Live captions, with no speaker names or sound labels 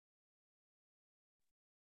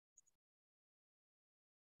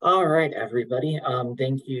All right, everybody.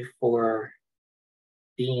 Thank you for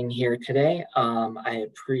being here today. I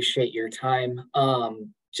appreciate your time.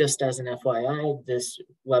 Just as an FYI, this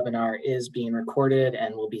webinar is being recorded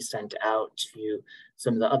and will be sent out to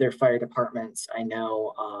some of the other fire departments. I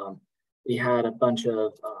know we had a bunch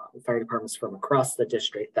of fire departments from across the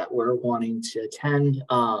district that were wanting to attend.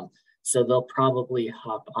 So they'll probably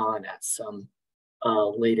hop on at some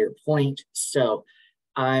later point. So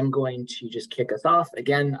I'm going to just kick us off.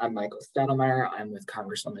 Again, I'm Michael Stadelmeyer. I'm with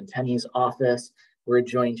Congresswoman Tenney's office. We're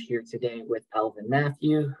joined here today with Alvin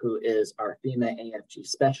Matthew, who is our FEMA AFG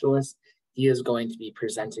specialist. He is going to be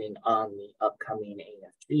presenting on the upcoming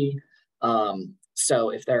AFG. So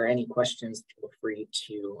if there are any questions, feel free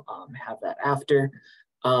to have that after.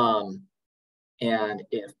 And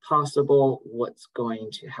if possible, what's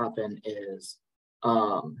going to happen is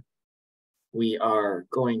we are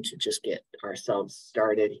going to just get ourselves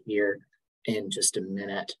started here in just a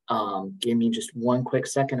minute. Give me just one quick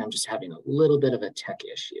second. I'm just having a little bit of a tech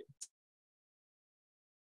issue.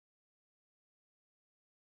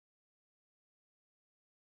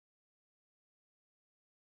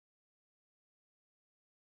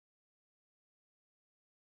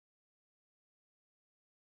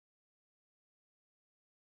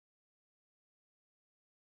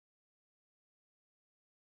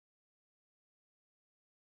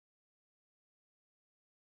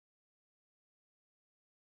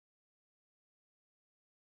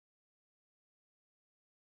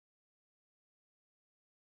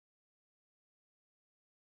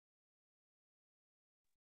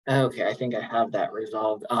 Okay, I think I have that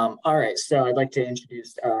resolved. All right, so I'd like to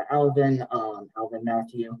introduce Alvin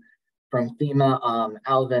Matthew from FEMA.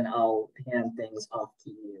 Alvin, I'll hand things off to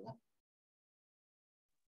you.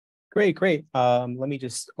 Great. Let me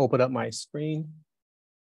just open up my screen.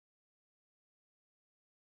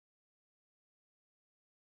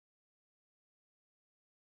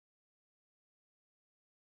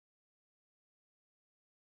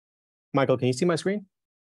 Michael, can you see my screen?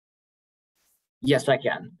 Yes, I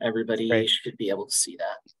can. Everybody should be able to see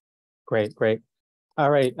that. Great. All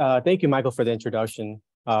right. Thank you, Michael, for the introduction.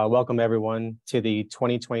 Welcome, everyone, to the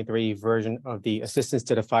 2023 version of the Assistance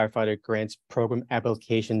to the Firefighter Grants Program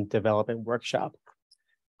Application Development Workshop.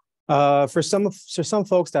 For some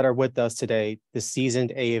folks that are with us today, the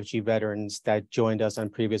seasoned AFG veterans that joined us on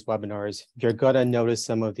previous webinars, you're going to notice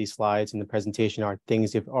some of these slides in the presentation are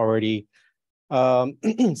things you've already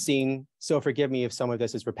seen. So forgive me if some of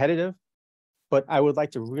this is repetitive, but I would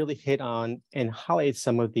like to really hit on and highlight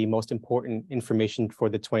some of the most important information for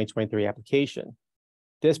the 2023 application.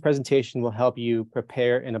 This presentation will help you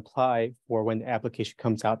prepare and apply for when the application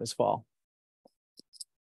comes out this fall.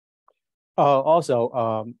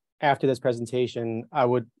 After this presentation,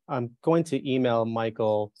 I'm going to email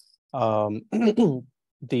Michael the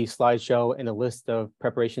slideshow and a list of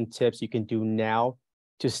preparation tips you can do now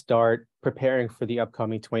to start preparing for the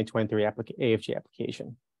upcoming 2023 AFG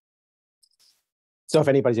application. So if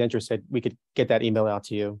anybody's interested, we could get that email out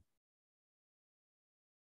to you.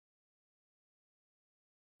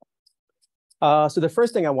 So the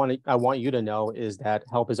first thing I want you to know is that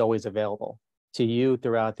help is always available to you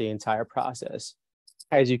throughout the entire process.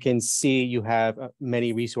 As you can see, you have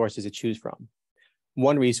many resources to choose from.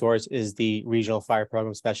 One resource is the Regional Fire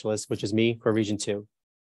Program Specialist, which is me for Region 2.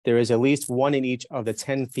 There is at least one in each of the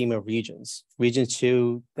 10 FEMA regions. Region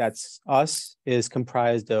 2, that's us, is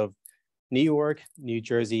comprised of New York, New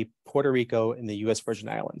Jersey, Puerto Rico, and the U.S. Virgin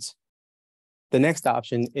Islands. The next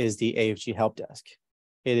option is the AFG Help Desk.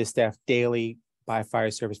 It is staffed daily by fire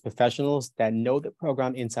service professionals that know the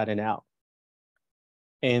program inside and out.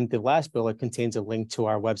 And the last bullet contains a link to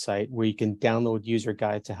our website where you can download user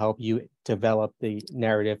guide to help you develop the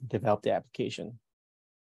narrative, develop the application.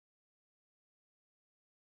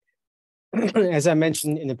 As I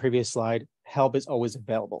mentioned in the previous slide, help is always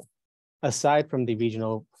available. Aside from the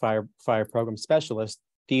Regional Fire Program Specialist,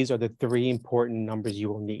 these are the three important numbers you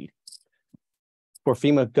will need. For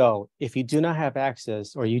FEMA Go, if you do not have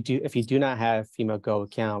access or if you do not have FEMA Go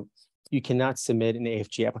account, you cannot submit an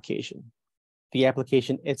AFG application. The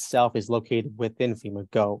application itself is located within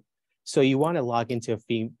FEMA Go. So you want to log into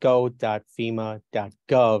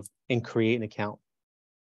go.fema.gov and create an account.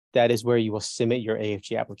 That is where you will submit your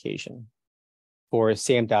AFG application. For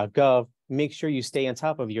sam.gov, make sure you stay on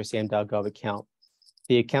top of your sam.gov account.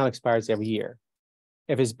 The account expires every year.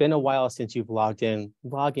 If it's been a while since you've logged in,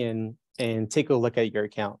 log in and take a look at your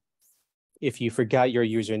account. If you forgot your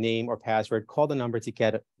username or password, call the number to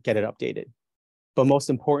get it updated. But most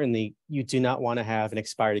importantly, you do not want to have an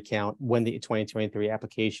expired account when the 2023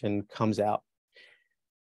 application comes out.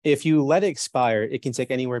 If you let it expire, it can take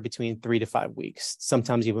anywhere between 3 to 5 weeks,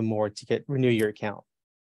 sometimes even more, to renew your account.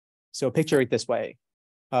 So picture it this way.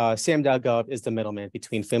 SAM.gov is the middleman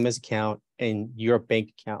between FEMA's account and your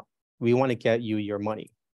bank account. We want to get you your money.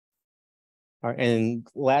 All right, and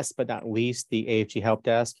last but not least, the AFG Help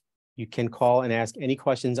Desk. You can call and ask any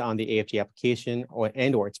questions on the AFG application or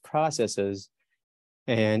its processes.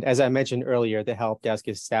 And as I mentioned earlier, the help desk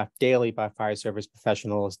is staffed daily by fire service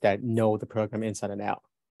professionals that know the program inside and out.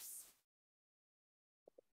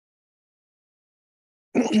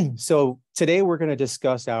 So today we're going to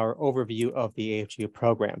discuss our overview of the AFG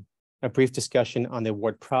program, a brief discussion on the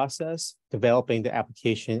award process, developing the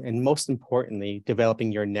application, and most importantly,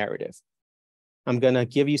 developing your narrative. I'm going to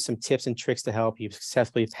give you some tips and tricks to help you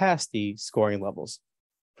successfully pass the scoring levels.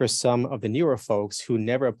 For some of the newer folks who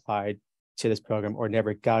never applied to this program or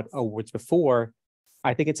never got awards before,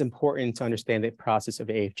 I think it's important to understand the process of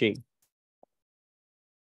AFG.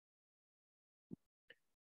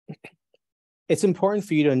 It's important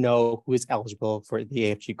for you to know who is eligible for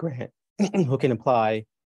the AFG grant, who can apply,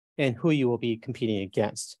 and who you will be competing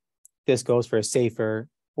against. This goes for SAFER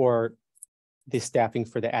or the staffing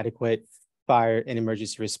for the adequate fire and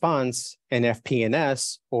emergency response, and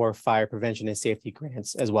FP&S or fire prevention and safety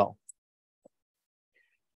grants as well.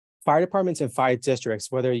 Fire departments and fire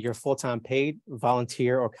districts, whether you're full-time paid,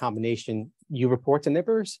 volunteer, or combination, you report to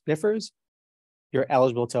NIFRs, you're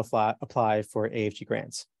eligible to apply for AFG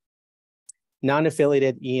grants.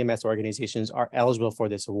 Non-affiliated EMS organizations are eligible for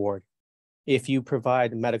this award. If you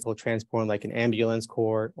provide medical transport like an ambulance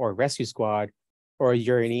corps or rescue squad, or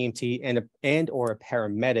you're an EMT and or a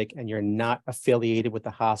paramedic and you're not affiliated with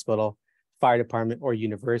the hospital, fire department, or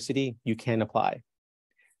university, you can apply.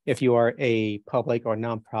 If you are a public or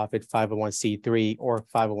nonprofit 501c3 or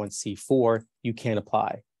 501c4, you can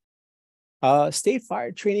apply. State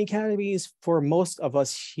fire training academies, for most of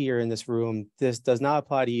us here in this room, this does not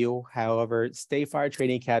apply to you. However, state fire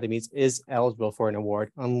training academies is eligible for an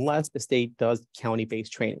award unless the state does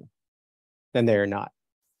county-based training. Then they are not.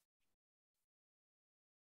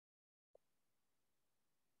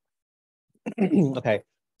 Okay,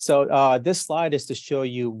 so this slide is to show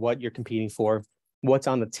you what you're competing for, what's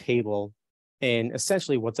on the table, and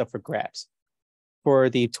essentially what's up for grabs. For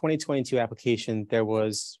the 2022 application, there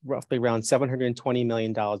was roughly around $720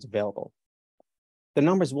 million available. The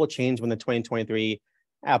numbers will change when the 2023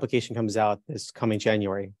 application comes out this coming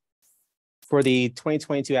January. For the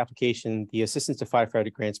 2022 application, the Assistance to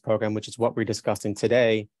Firefighter Grants Program, which is what we're discussing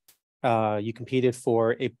today, you competed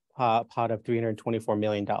for a pot of $324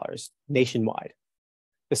 million nationwide.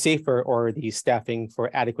 The SAFER, or the Staffing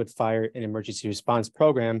for Adequate Fire and Emergency Response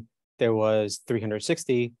Program, there was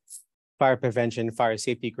 360. Fire Prevention, Fire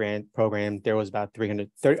Safety Grant Program, there was about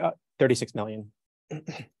 36 million.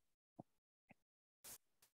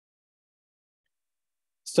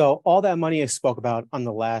 So all that money I spoke about on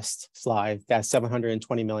the last slide, that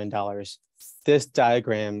 $720 million, this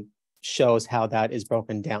diagram shows how that is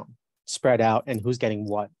broken down, spread out, and who's getting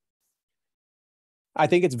what. I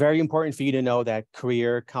think it's very important for you to know that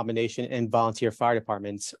career, combination, and volunteer fire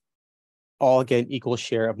departments all get an equal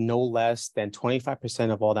share of no less than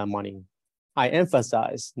 25% of all that money. I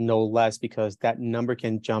emphasize no less because that number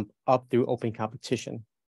can jump up through open competition.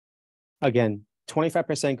 Again,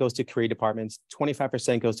 25% goes to career departments,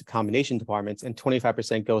 25% goes to combination departments, and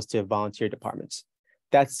 25% goes to volunteer departments.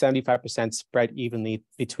 That's 75% spread evenly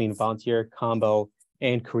between volunteer, combo,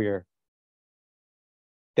 and career.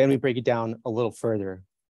 Then we break it down a little further.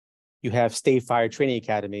 You have state fire training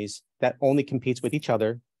academies that only competes with each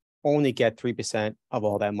other, only get 3% of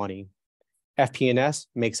all that money. FP&S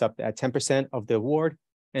makes up that 10% of the award,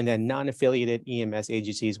 and then non-affiliated EMS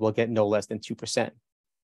agencies will get no less than 2%.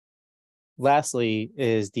 Lastly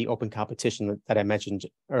is the open competition that I mentioned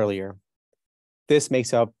earlier. This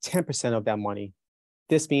makes up 10% of that money.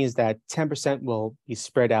 This means that 10% will be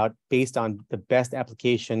spread out based on the best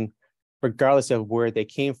application, regardless of where they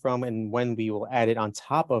came from and when we will add it on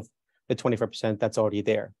top of the 25% that's already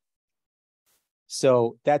there.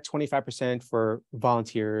 So that 25% for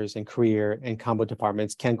volunteers and career and combo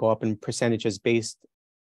departments can go up in percentage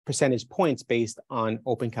points based on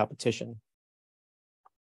open competition.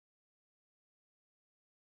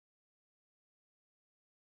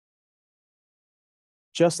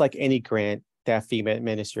 Just like any grant that FEMA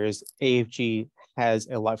administers, AFG has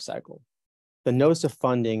a life cycle. The Notice of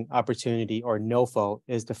Funding Opportunity, or NOFO,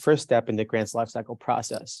 is the first step in the grant's lifecycle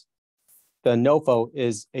process. The NOFO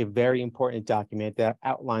is a very important document that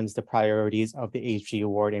outlines the priorities of the AFG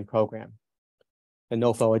award and program. The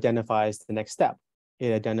NOFO identifies the next step.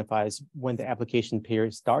 It identifies when the application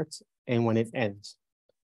period starts and when it ends.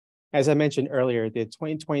 As I mentioned earlier, the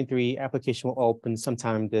 2023 application will open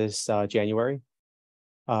sometime this January.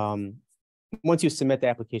 Once you submit the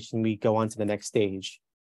application, we go on to the next stage,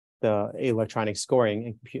 the electronic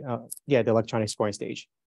scoring, the electronic scoring stage.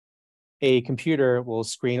 A computer will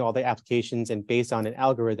screen all the applications, and based on an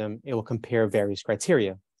algorithm, it will compare various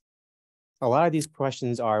criteria. A lot of these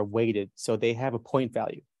questions are weighted, so they have a point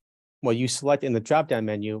value. What you select in the drop-down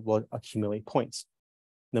menu will accumulate points.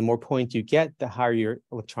 The more points you get, the higher your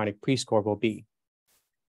electronic pre-score will be.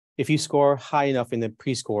 If you score high enough in the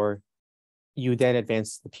pre-score, you then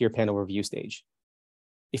advance to the peer panel review stage.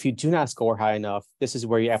 If you do not score high enough, this is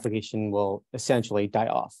where your application will essentially die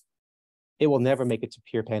off. It will never make it to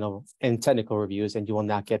peer panel and technical reviews, and you will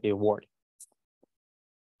not get the award.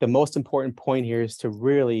 The most important point here is to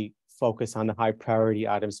really focus on the high priority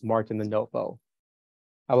items marked in the NOFO.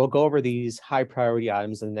 I will go over these high priority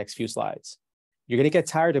items in the next few slides. You're going to get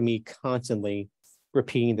tired of me constantly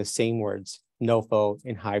repeating the same words, NOFO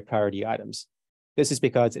and high priority items. This is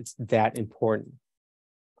because it's that important.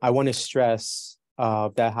 I want to stress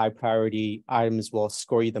that high priority items will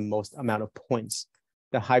score you the most amount of points.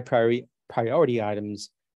 The high priority items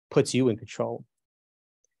puts you in control.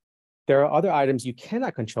 There are other items you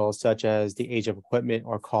cannot control, such as the age of equipment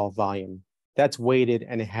or call volume. That's weighted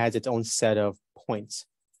and it has its own set of points.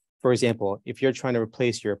 For example, if you're trying to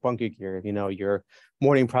replace your bunker gear, your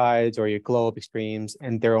Morning Prides or your Globe Extremes,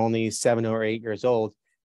 and they're only 7 or 8 years old,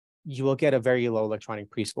 you will get a very low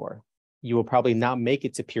electronic pre-score. You will probably not make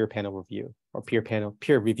it to peer panel review or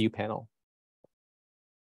peer review panel.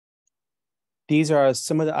 These are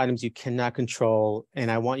some of the items you cannot control,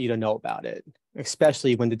 and I want you to know about it,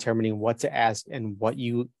 especially when determining what to ask, and what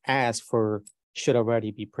you ask for should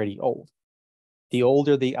already be pretty old. The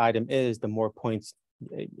older the item is, the more points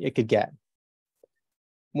it could get.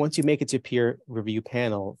 Once you make it to peer review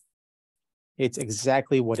panel, it's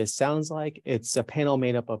exactly what it sounds like. It's a panel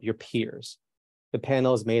made up of your peers. The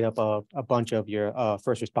panel is made up of a bunch of your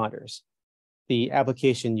first responders. The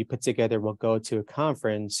application you put together will go to a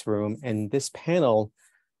conference room, and this panel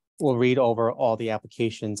will read over all the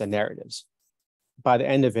applications and narratives. By the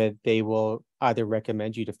end of it, they will either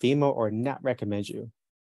recommend you to FEMA or not recommend you.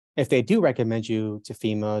 If they do recommend you to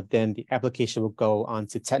FEMA, then the application will go on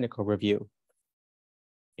to technical review.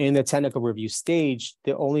 In the technical review stage,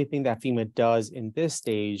 the only thing that FEMA does in this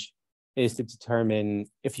stage is to determine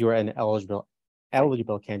if you're an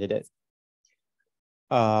eligible candidate.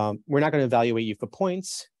 We're not going to evaluate you for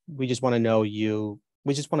points. We just want to know you.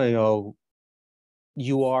 We just want to know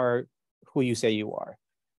you are who you say you are,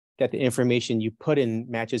 that the information you put in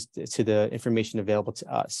matches to the information available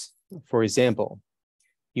to us. For example,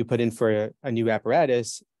 you put in for a new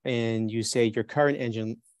apparatus and you say your current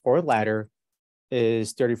engine or ladder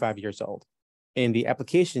is 35 years old. In the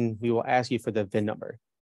application, we will ask you for the VIN number.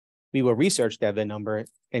 We will research that VIN number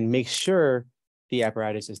and make sure the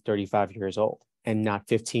apparatus is 35 years old and not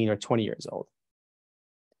 15 or 20 years old.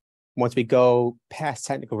 Once we go past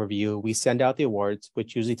technical review, we send out the awards,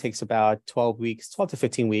 which usually takes about 12 to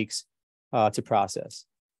 15 weeks to process.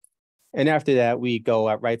 And after that, we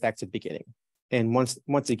go right back to the beginning. And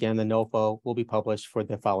once again, the NOFO will be published for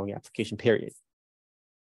the following application period.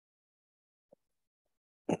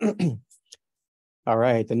 All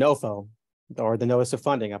right, the NOFO, or the Notice of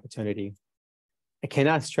Funding Opportunity. I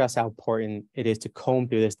cannot stress how important it is to comb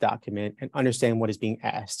through this document and understand what is being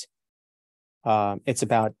asked. It's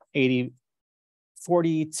about 40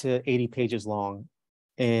 to 80 pages long.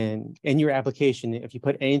 And in your application, if you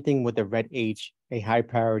put anything with the red H, a high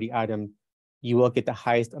priority item, you will get the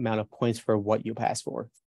highest amount of points for what you pass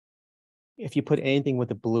for. If you put anything with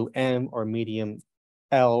the blue M or medium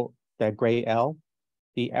L, that gray L,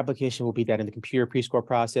 the application will be that in the computer pre-score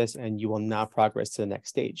process, and you will not progress to the next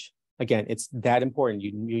stage. Again, it's that important.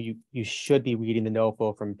 You should be reading the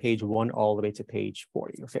NOFO from page 1 all the way to page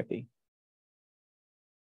 40 or 50.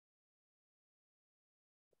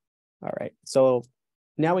 All right, so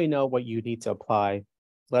now we know what you need to apply.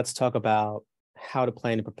 Let's talk about how to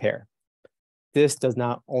plan and prepare. This does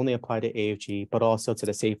not only apply to AFG, but also to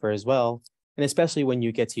the SAFER as well, and especially when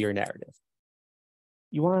you get to your narrative.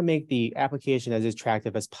 You want to make the application as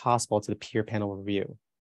attractive as possible to the peer panel review.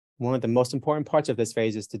 One of the most important parts of this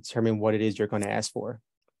phase is to determine what it is you're going to ask for.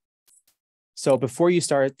 So before you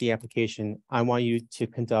start the application, I want you to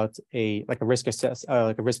conduct a risk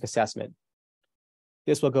assessment.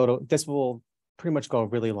 This will pretty much go a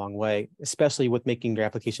really long way, especially with making your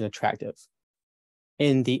application attractive.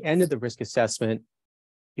 In the end of the risk assessment,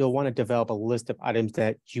 you'll want to develop a list of items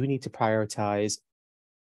that you need to prioritize,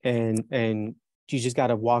 and you just got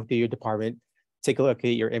to walk through your department, take a look at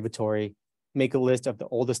your inventory, make a list of the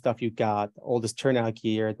oldest stuff you got, the oldest turnout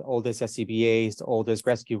gear, the oldest SCBAs, the oldest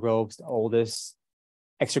rescue ropes, the oldest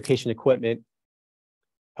extrication equipment,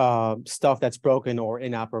 stuff that's broken or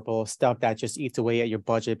inoperable, stuff that just eats away at your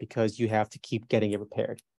budget because you have to keep getting it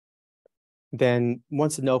repaired. Then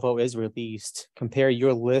once the NOVO is released, compare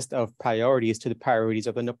your list of priorities to the priorities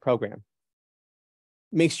of the program.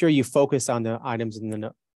 Make sure you focus on the items in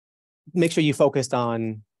the make sure you focused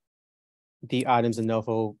on the items in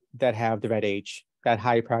NOVO that have the red H, that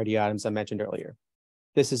high priority items I mentioned earlier.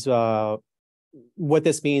 This is what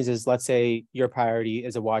this means is, let's say your priority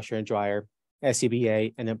is a washer and dryer,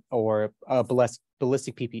 SCBA, or a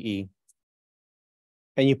ballistic PPE.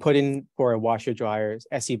 And you put in for a washer dryer,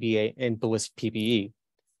 SCBA, and ballistic PPE.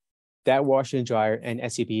 That washer and dryer and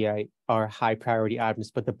SCBA are high priority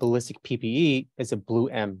items, but the ballistic PPE is a blue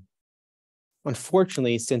M.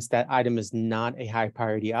 Unfortunately, since that item is not a high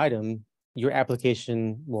priority item, your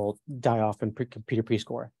application will die off in computer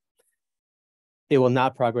pre-score. It will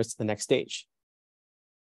not progress to the next stage.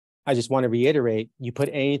 I just want to reiterate, you put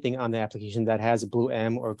anything on the application that has a blue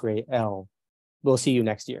M or gray L, we'll see you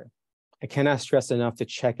next year. I cannot stress enough to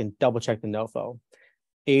check and double check the NOFO.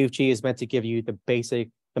 AFG is meant to give you the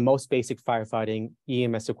most basic firefighting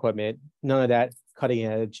EMS equipment, none of that cutting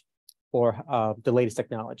edge or the latest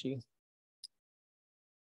technology.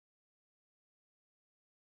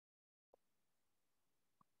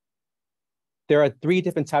 There are 3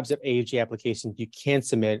 different types of AFG applications you can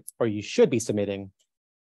submit or you should be submitting.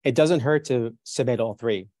 It doesn't hurt to submit all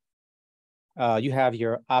 3. You have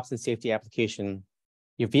your ops and safety application,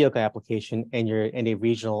 your vehicle application, and a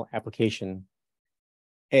regional application.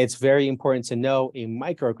 It's very important to know a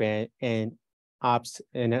micro grant and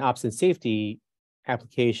an ops and safety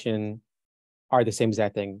application are the same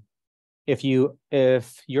exact thing. If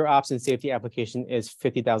your ops and safety application is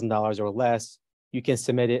 $50,000 or less, you can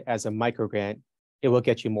submit it as a micro grant. It will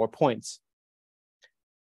get you more points.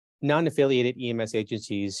 Non-affiliated EMS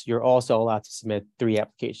agencies, you're also allowed to submit 3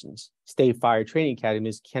 applications. State fire training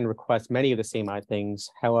academies can request many of the same things.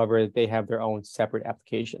 However, they have their own separate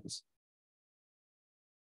applications.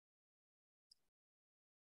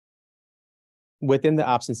 Within the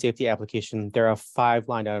ops and safety application, there are 5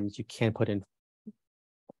 line items you can put in.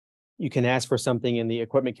 You can ask for something in the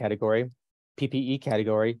equipment category, PPE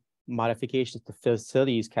category, modifications to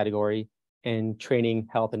facilities category, and training,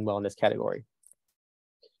 health, and wellness category.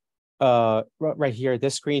 Right here,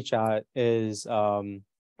 this screenshot is a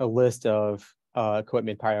list of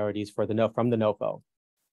equipment priorities from the NOFO.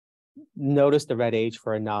 Notice the red H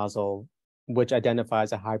for a nozzle, which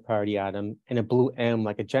identifies a high priority item, and a blue M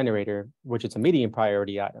like a generator, which is a medium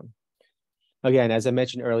priority item. Again, as I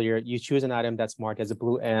mentioned earlier, you choose an item that's marked as a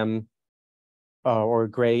blue M or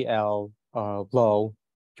gray L low,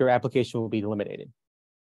 your application will be eliminated.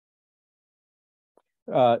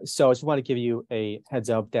 So I just want to give you a heads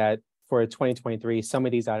up that for 2023, some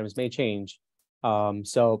of these items may change.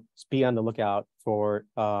 So be on the lookout for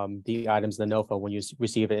the items in the NOFO when you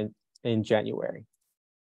receive it in January.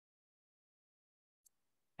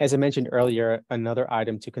 As I mentioned earlier, another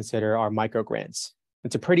item to consider are micro grants.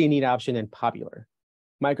 It's a pretty neat option and popular.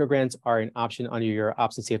 Micro grants are an option under your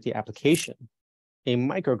ops and safety application. A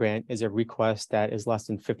micro grant is a request that is less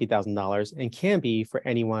than $50,000 and can be for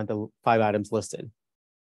any one of the 5 items listed.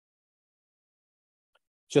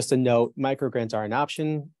 Just a note, micro grants are an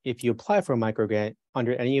option. If you apply for a micro grant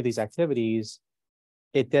under any of these activities,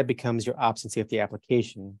 it then becomes your ops and safety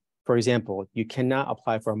application. For example, you cannot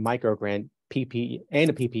apply for a micro grant PPE and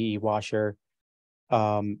a PPE washer.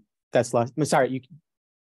 That's less. I'm sorry,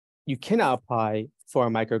 you cannot apply for a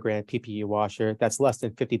micro grant PPE washer that's less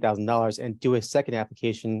than $50,000 and do a second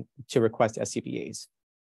application to request SCBAs.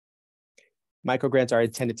 Micro grants are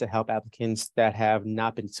intended to help applicants that have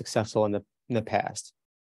not been successful in the past.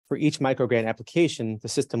 For each micro grant application, the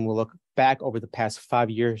system will look back over the past 5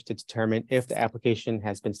 years to determine if the application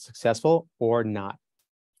has been successful or not.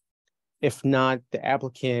 If not, the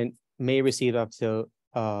applicant may receive up to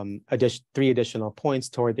 3 additional points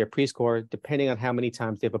toward their pre-score, depending on how many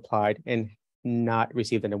times they've applied and not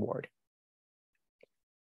received an award.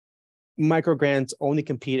 Micro grants only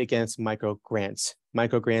compete against micro grants.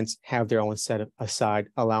 Micro grants have their own set aside,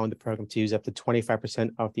 allowing the program to use up to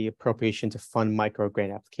 25% of the appropriation to fund micro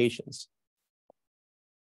grant applications.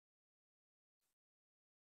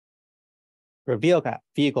 For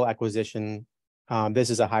vehicle acquisition,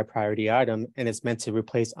 this is a high priority item and it's meant to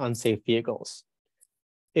replace unsafe vehicles.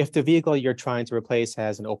 If the vehicle you're trying to replace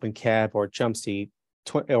has an open cab or jump seat,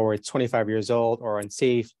 or it's 25 years old or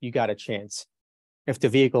unsafe, you got a chance. If the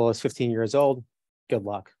vehicle is 15 years old, good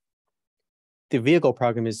luck. The vehicle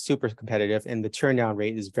program is super competitive and the turnout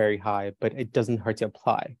rate is very high, but it doesn't hurt to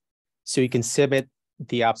apply. So you can submit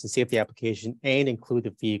the ops and safety application and include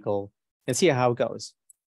the vehicle and see how it goes.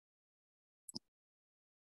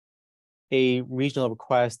 A regional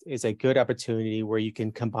request is a good opportunity where you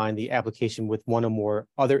can combine the application with one or more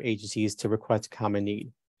other agencies to request a common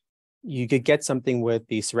need. You could get something with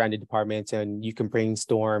the surrounding departments and you can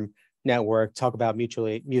brainstorm, network, talk about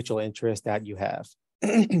mutual interest that you have.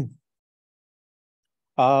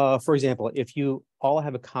 For example, if you all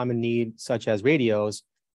have a common need, such as radios,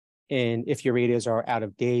 and if your radios are out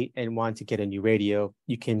of date and want to get a new radio,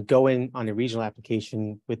 you can go in on a regional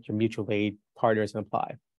application with your mutual aid partners and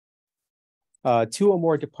apply. 2 or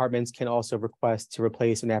more departments can also request to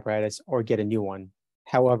replace an apparatus or get a new one.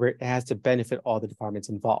 However, it has to benefit all the departments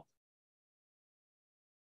involved.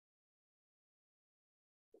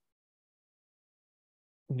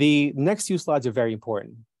 The next 2 slides are very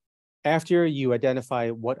important. After you identify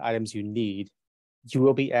what items you need, you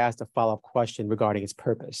will be asked a follow-up question regarding its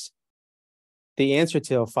purpose. The answer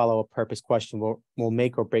to a follow-up purpose question will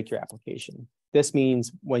make or break your application. This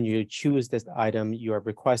means when you choose this item you are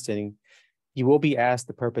requesting, you will be asked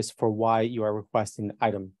the purpose for why you are requesting the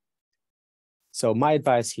item. So my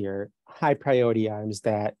advice here, high priority items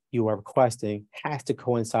that you are requesting has to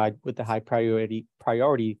coincide with the high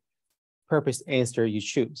priority purpose answer you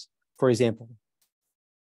choose. For example,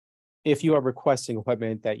 if you are requesting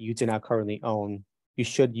equipment that you do not currently own, you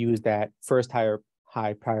should use that first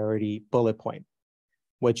high priority bullet point,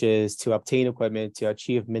 which is to obtain equipment to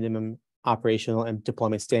achieve minimum operational and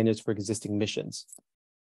deployment standards for existing missions.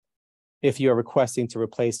 If you are requesting to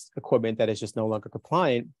replace equipment that is just no longer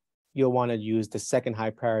compliant, you'll want to use the second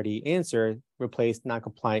high priority answer, replace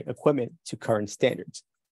non-compliant equipment to current standards.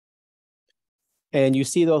 And you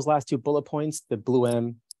see those last 2 bullet points, the blue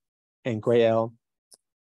M and gray L.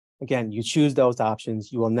 Again, you choose those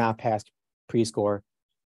options, you will not pass pre-score.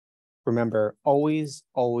 Remember, always,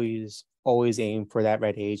 always, always aim for that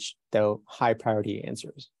red H, the high priority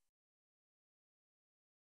answers.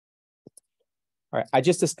 All right, I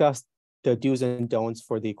just discussed the do's and don'ts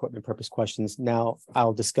for the equipment purpose questions. Now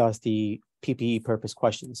I'll discuss the PPE purpose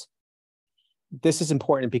questions. This is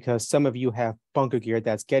important because some of you have bunker gear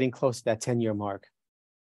that's getting close to that 10-year mark.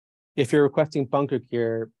 If you're requesting bunker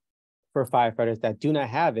gear for firefighters that do not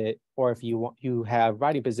have it, or if you have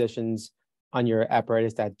riding positions on your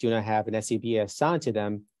apparatus that do not have an SCBA assigned to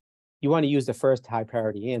them, you want to use the first high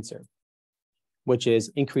priority answer, which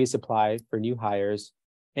is increase supply for new hires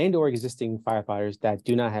and or existing firefighters that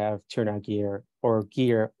do not have turnout gear or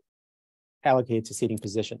gear allocated to seating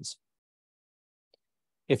positions.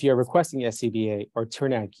 If you're requesting SCBA or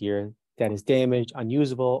turnout gear that is damaged,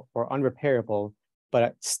 unusable, or unrepairable,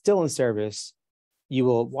 but still in service, you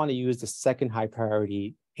will want to use the second high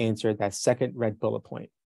priority answer, that second red bullet point.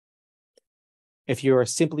 If you are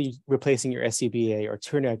simply replacing your SCBA or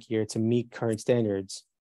turnout gear to meet current standards,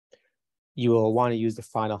 you will want to use the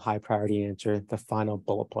final high priority answer, the final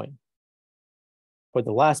bullet point. For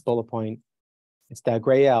the last bullet point, it's that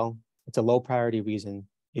gray L, it's a low priority reason.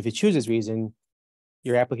 If you choose this reason,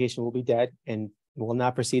 your application will be dead and will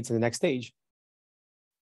not proceed to the next stage.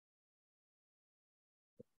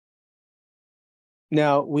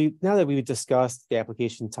 Now that we've discussed the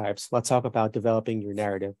application types, let's talk about developing your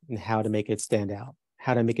narrative and how to make it stand out,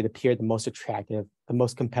 how to make it appear the most attractive, the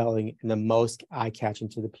most compelling, and the most eye-catching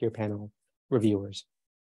to the peer panel reviewers.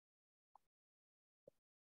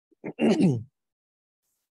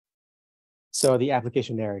 So the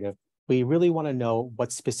application narrative, we really want to know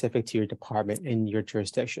what's specific to your department and your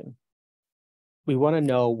jurisdiction. We want to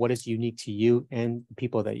know what is unique to you and the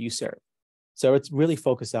people that you serve. So it's really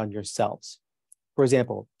focused on yourselves. For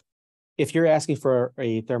example, if you're asking for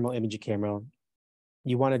a thermal imaging camera,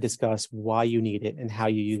 you want to discuss why you need it and how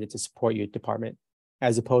you use it to support your department,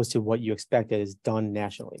 as opposed to what you expect that is done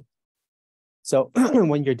nationally. So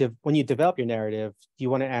when you develop your narrative, you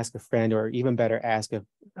want to ask a friend, or even better, ask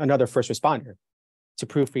another first responder to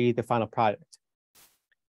proofread the final product.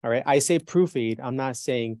 All right, I say proofread, I'm not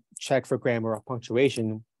saying check for grammar or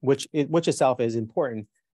punctuation, which itself is important,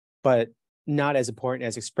 but not as important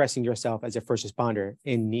as expressing yourself as a first responder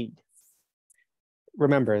in need.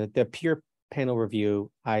 Remember, the peer panel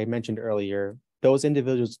review I mentioned earlier, those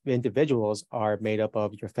individuals are made up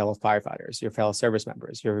of your fellow firefighters, your fellow service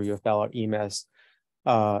members, your fellow EMS,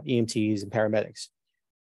 EMTs, and paramedics.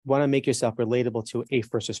 You want to make yourself relatable to a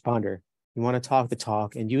first responder. You want to talk the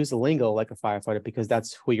talk and use the lingo like a firefighter because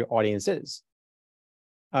that's who your audience is.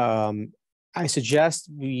 I suggest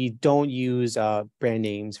we don't use brand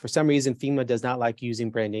names. For some reason, FEMA does not like using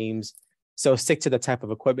brand names. So stick to the type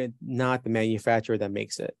of equipment, not the manufacturer that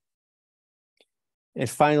makes it. And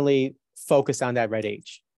finally, focus on that red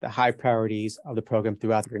H, the high priorities of the program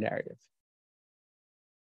throughout your narrative.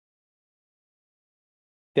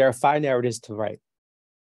 There are 5 narratives to write.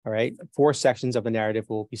 All right, 4 sections of the narrative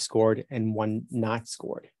will be scored and 1 not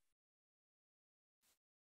scored.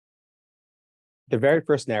 The very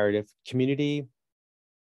first narrative, community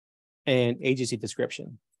and agency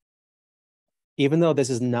description. Even though this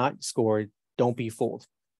is not scored, don't be fooled.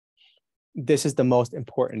 This is the most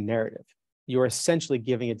important narrative. You're essentially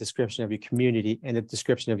giving a description of your community and a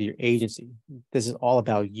description of your agency. This is all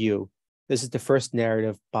about you. This is the first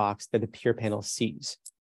narrative box that the peer panel sees.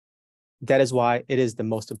 That is why it is the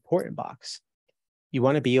most important box. You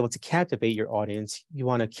want to be able to captivate your audience. You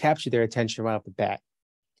want to capture their attention right off the bat.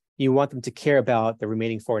 You want them to care about the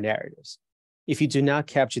remaining 4 narratives. If you do not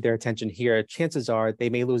capture their attention here, chances are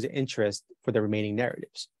they may lose interest for the remaining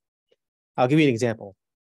narratives. I'll give you an example.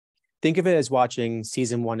 Think of it as watching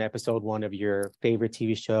season 1, episode 1 of your favorite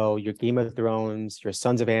TV show, your Game of Thrones, your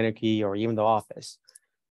Sons of Anarchy, or even The Office.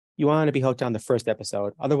 You want to be hooked on the first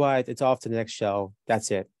episode. Otherwise, it's off to the next show.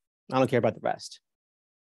 That's it. I don't care about the rest.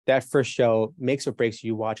 That first show makes or breaks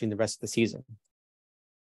you watching the rest of the season.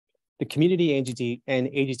 The community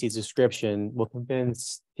agency description will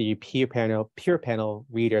convince the peer panel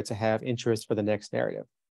reader to have interest for the next narrative.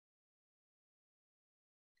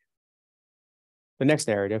 The next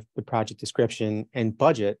narrative, the project description and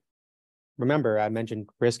budget. Remember, I mentioned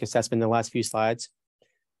risk assessment in the last few slides.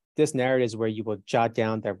 This narrative is where you will jot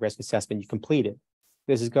down that risk assessment you completed.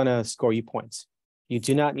 This is going to score you points. You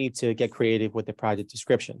do not need to get creative with the project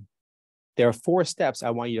description. There are 4 steps I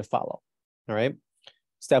want you to follow. All right.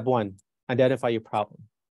 Step 1, identify your problem.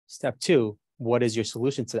 Step 2, what is your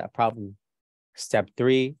solution to that problem? Step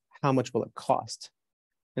 3, how much will it cost?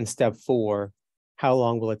 And step 4, how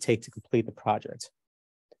long will it take to complete the project?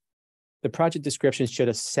 The project description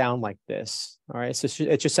should sound like this. All right. So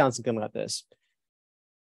it just sounds something like this.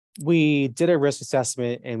 We did a risk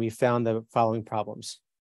assessment and we found the following problems.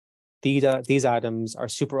 These items are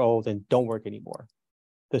super old and don't work anymore.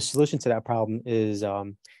 The solution to that problem is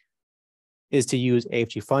to use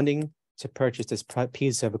AFG funding to purchase this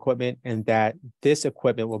piece of equipment, and that this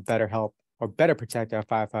equipment will better help or better protect our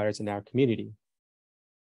firefighters in our community.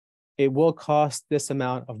 It will cost this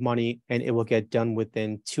amount of money and it will get done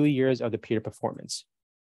within 2 years of the peer performance.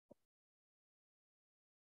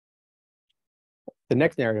 The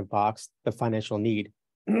next narrative box, the financial need.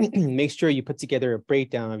 Make sure you put together a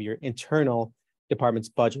breakdown of your internal department's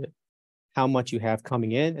budget, how much you have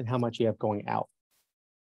coming in and how much you have going out.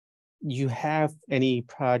 You have any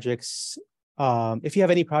projects, if you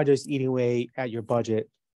have any projects eating away at your budget,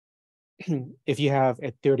 if you have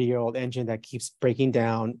a 30-year-old engine that keeps breaking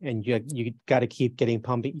down and you got to keep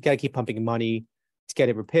pumping money to get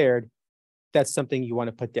it repaired, that's something you want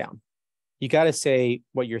to put down. You got to say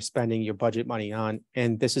what you're spending your budget money on,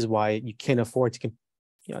 and this is why you can't afford to,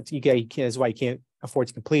 this is why you can't afford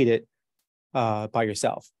to complete it by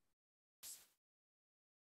yourself.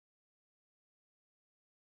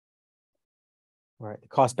 All right, the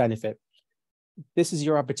cost benefit. This is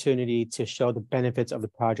your opportunity to show the benefits of the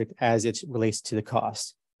project as it relates to the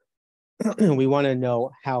cost. We want to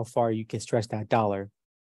know how far you can stretch that dollar.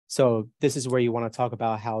 So this is where you want to talk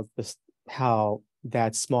about how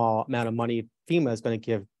that small amount of money FEMA is going to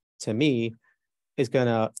give to me is going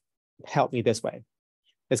to help me this way.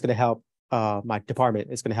 It's going to help my department.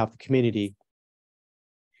 It's going to help the community,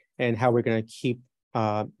 and how we're going to keep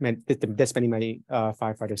this many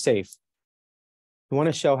firefighters safe. You want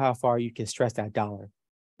to show how far you can stretch that dollar.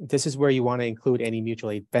 This is where you want to include any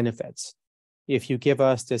mutual aid benefits. If you give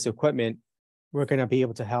us this equipment, we're going to be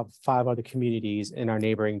able to help 5 other communities in our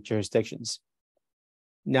neighboring jurisdictions.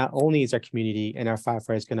 Not only is our community and our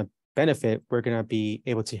firefighters going to benefit, we're going to be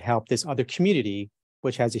able to help this other community,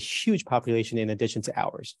 which has a huge population in addition to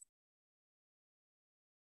ours.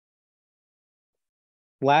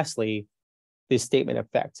 Lastly, the statement of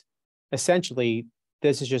fact. Essentially,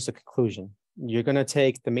 this is just a conclusion. You're going to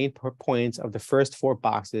take the main points of the first 4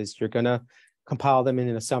 boxes. You're going to compile them in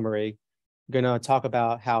a summary. You're going to talk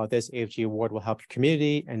about how this AFG award will help your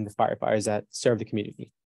community and the firefighters that serve the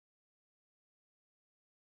community.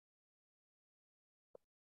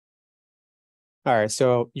 All right,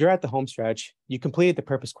 so you're at the home stretch. You completed the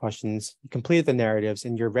purpose questions, you completed the narratives,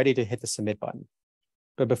 and you're ready to hit the submit button.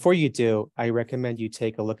 But before you do, I recommend you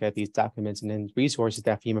take a look at these documents and then resources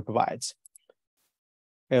that FEMA provides,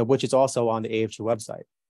 which is also on the AFG website.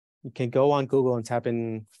 You can go on Google and type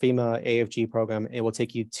in FEMA AFG program. It will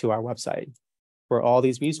take you to our website where all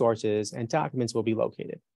these resources and documents will be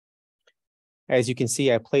located. As you can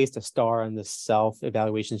see, I placed a star on the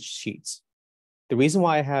self-evaluation sheets. The reason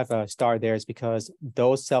why I have a star there is because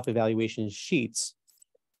those self-evaluation sheets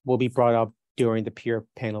will be brought up during the peer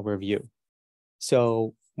panel review.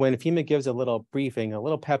 So when FEMA gives a little briefing, a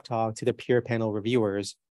little pep talk to the peer panel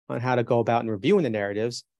reviewers on how to go about and reviewing the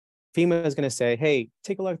narratives, FEMA is going to say, hey,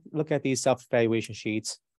 take a look at these self-evaluation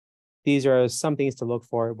sheets. These are some things to look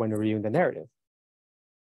for when reviewing the narrative.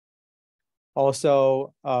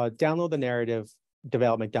 Also, download the narrative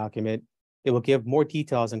development document. It will give more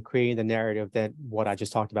details on creating the narrative than what I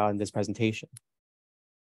just talked about in this presentation.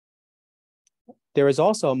 There is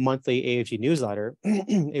also a monthly AFG newsletter.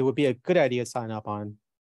 It would be a good idea to sign up on.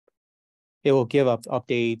 It will give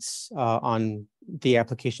updates on the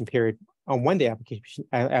application period, on when the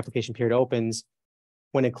application period opens,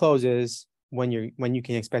 when it closes, when you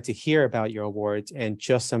can expect to hear about your awards, and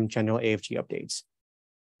just some general AFG updates.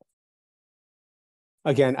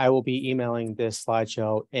 Again, I will be emailing this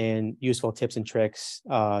slideshow and useful tips and tricks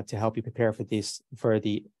to help you prepare for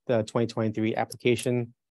the 2023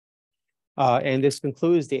 application. And this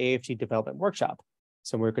concludes the AFG development workshop.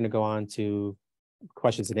 So we're going to go on to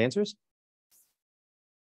questions and answers.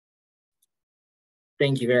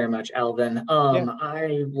 Thank you very much, Alvin.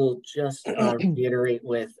 I will just reiterate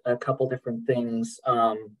with a couple different things.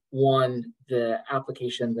 One, the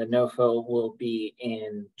application, the NOFO, will be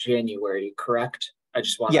in January, correct? I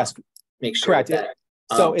just want to make sure correct. that.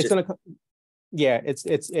 So it's going to, yeah,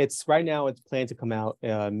 it's right now it's planned to come out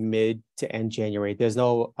mid to end January. There's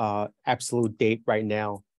no absolute date right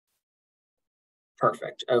now.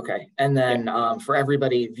 Perfect. Okay. And then for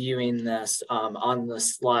everybody viewing this on the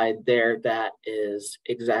slide there, that is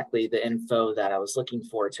exactly the info that I was looking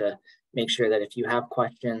for, to make sure that if you have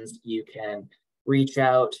questions, you can reach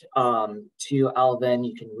out to Alvin,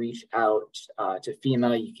 you can reach out to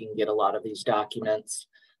FEMA, you can get a lot of these documents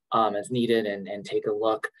as needed and take a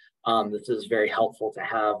look. This is very helpful to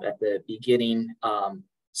have at the beginning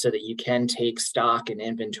so that you can take stock and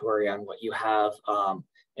inventory on what you have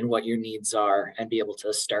and what your needs are, and be able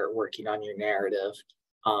to start working on your narrative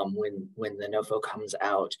when the NOFO comes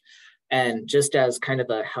out. And just as kind of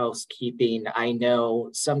a housekeeping, I know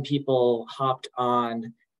some people hopped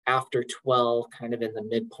on after 12, kind of in the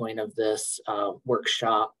midpoint of this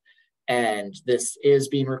workshop, and this is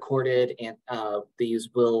being recorded, and these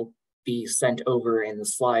will be sent over in the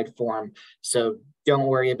slide form. So don't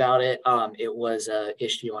worry about it. It was an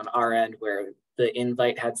issue on our end where the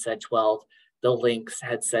invite had said 12. The links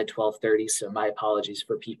had said 12:30, so my apologies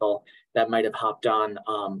for people that might have hopped on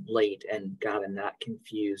late and gotten that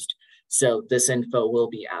confused. So this info will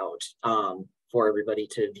be out for everybody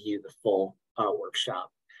to view the full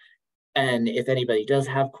workshop. And if anybody does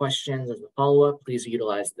have questions as a follow-up, please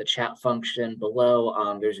utilize the chat function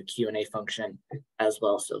below. There's a Q&A function as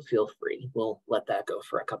well, so feel free. We'll let that go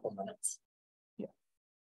for a couple minutes.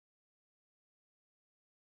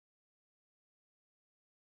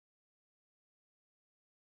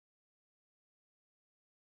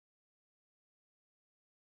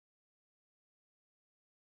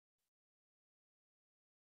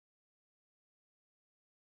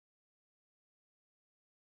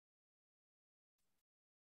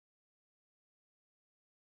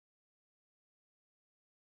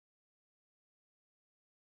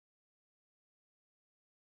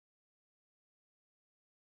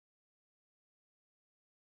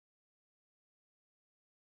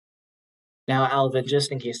 Now, Alvin,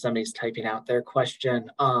 just in case somebody's typing out their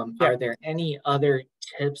question, are there any other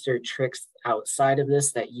tips or tricks outside of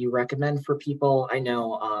this that you recommend for people? I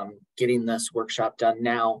know getting this workshop done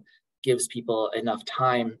now gives people enough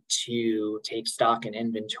time to take stock and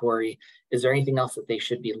inventory. Is there anything else that they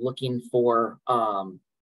should be looking for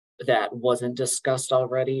that wasn't discussed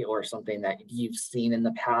already, or something that you've seen in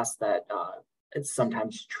the past that it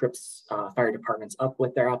sometimes trips fire departments up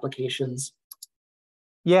with their applications?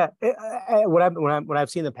 Yeah, what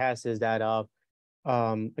I've seen in the past is that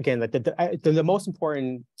again, like the most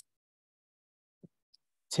important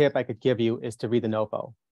tip I could give you is to read the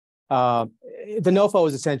NOFO. The NOFO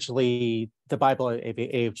is essentially the Bible of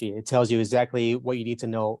AFG. It tells you exactly what you need to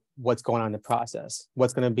know, what's going on in the process,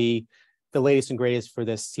 what's going to be the latest and greatest for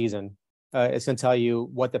this season. It's going to tell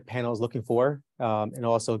you what the panel is looking for, and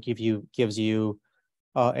also gives you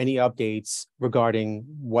any updates regarding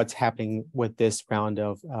what's happening with this round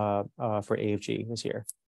of for AFG this year.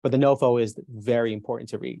 But the NOFO is very important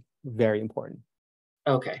to read, very important.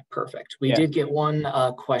 Okay, perfect. We did get one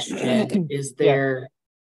question. Is there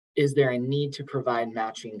a need to provide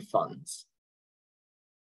matching funds?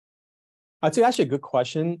 It's actually a good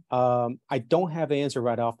question. I don't have the answer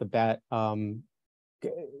right off the bat.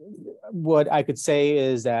 What I could say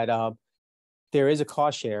is that there is a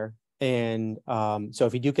cost share And so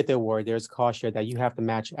if you do get the award, there's a cost share that you have to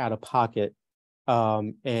match out of pocket.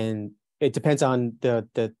 And it depends on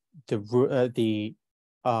the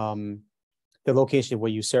location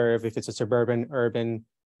where you serve. If it's a suburban, urban,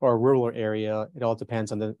 or a rural area, it all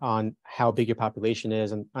depends on how big your population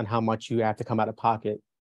is and on how much you have to come out of pocket.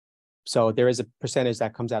 So there is a percentage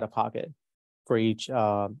that comes out of pocket for each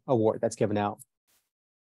award that's given out.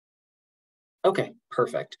 Okay,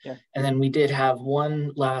 perfect. Yeah. And then we did have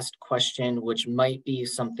one last question, which might be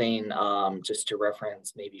something just to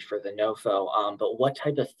reference maybe for the NOFO, but what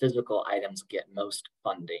type of physical items get most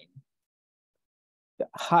funding?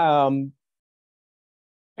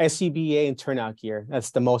 SCBA and turnout gear.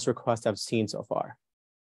 That's the most request I've seen so far.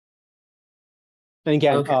 And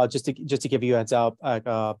again, Okay. just to give you a heads up,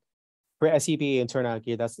 for SCBA and turnout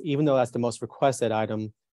gear, even though that's the most requested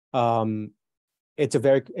item,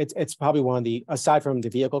 it's probably one of the, aside from the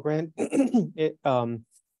vehicle grant, it's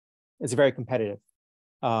very competitive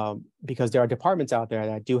because there are departments out there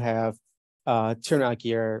that do have turnout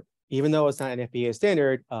gear, even though it's not an FBA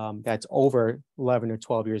standard, that's over 11 or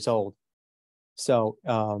 12 years old. So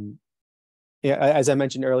yeah, as I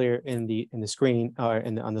mentioned earlier in the screen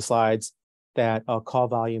on the slides, that call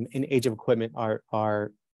volume and age of equipment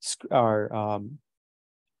are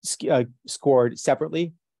scored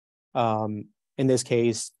separately. In this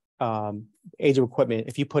case, age of equipment,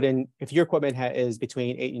 if your equipment is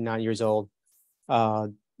between 8 and 9 years old,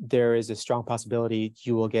 there is a strong possibility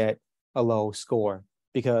you will get a low score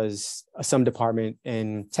because some department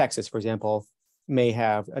in Texas, for example, may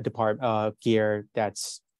have a gear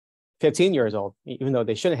that's 15 years old, even though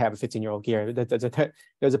they shouldn't have a 15-year-old gear.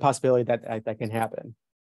 There's a possibility that can happen.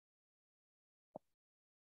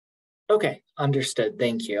 Okay, understood.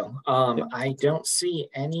 Thank you. I don't see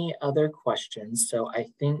any other questions, so I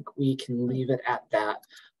think we can leave it at that.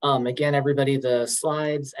 Again, everybody, the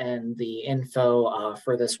slides and the info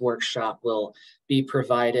for this workshop will be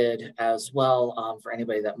provided as well for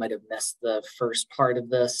anybody that might have missed the first part of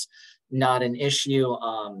this. Not an issue,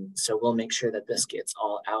 so we'll make sure that this gets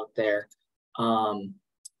all out there. I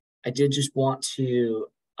did just want to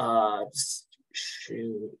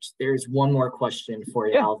shoot, there's one more question for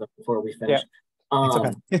you, Alvin, before we finish.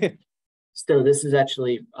 Okay. So this is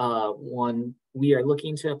actually one, we are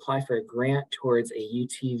looking to apply for a grant towards a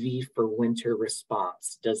UTV for winter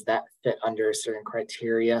response. Does that fit under a certain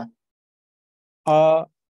criteria?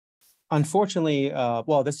 Unfortunately,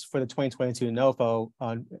 well, this is for the 2022 NOFO.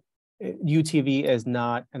 UTV is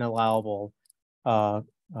not an allowable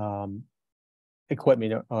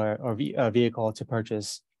equipment or vehicle to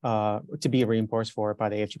purchase to be reimbursed for by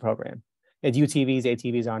the AFG program. And UTVs,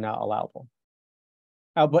 ATVs are not allowable.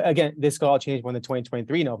 But again, this could all change when the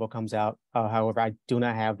 2023 NOVO comes out. However, I do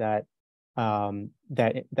not have that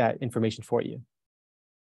that information for you.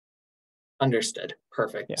 Understood.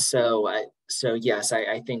 Perfect. Yeah. So yes,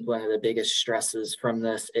 I think one of the biggest stresses from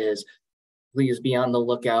this is please be on the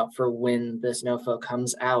lookout for when this NOFO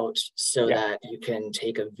comes out so that you can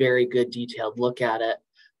take a very good detailed look at it.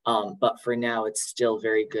 But for now, it's still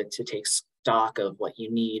very good to take stock of what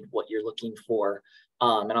you need, what you're looking for,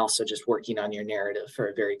 and also just working on your narrative for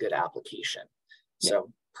a very good application.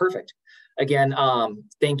 So perfect. Again,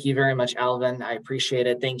 thank you very much, Alvin. I appreciate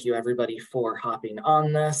it. Thank you, everybody, for hopping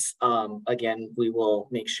on this. Again, we will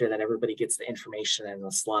make sure that everybody gets the information and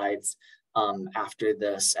the slides after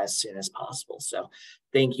this as soon as possible. So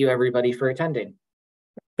thank you, everybody, for attending.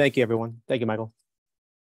 Thank you, everyone. Thank you, Michael.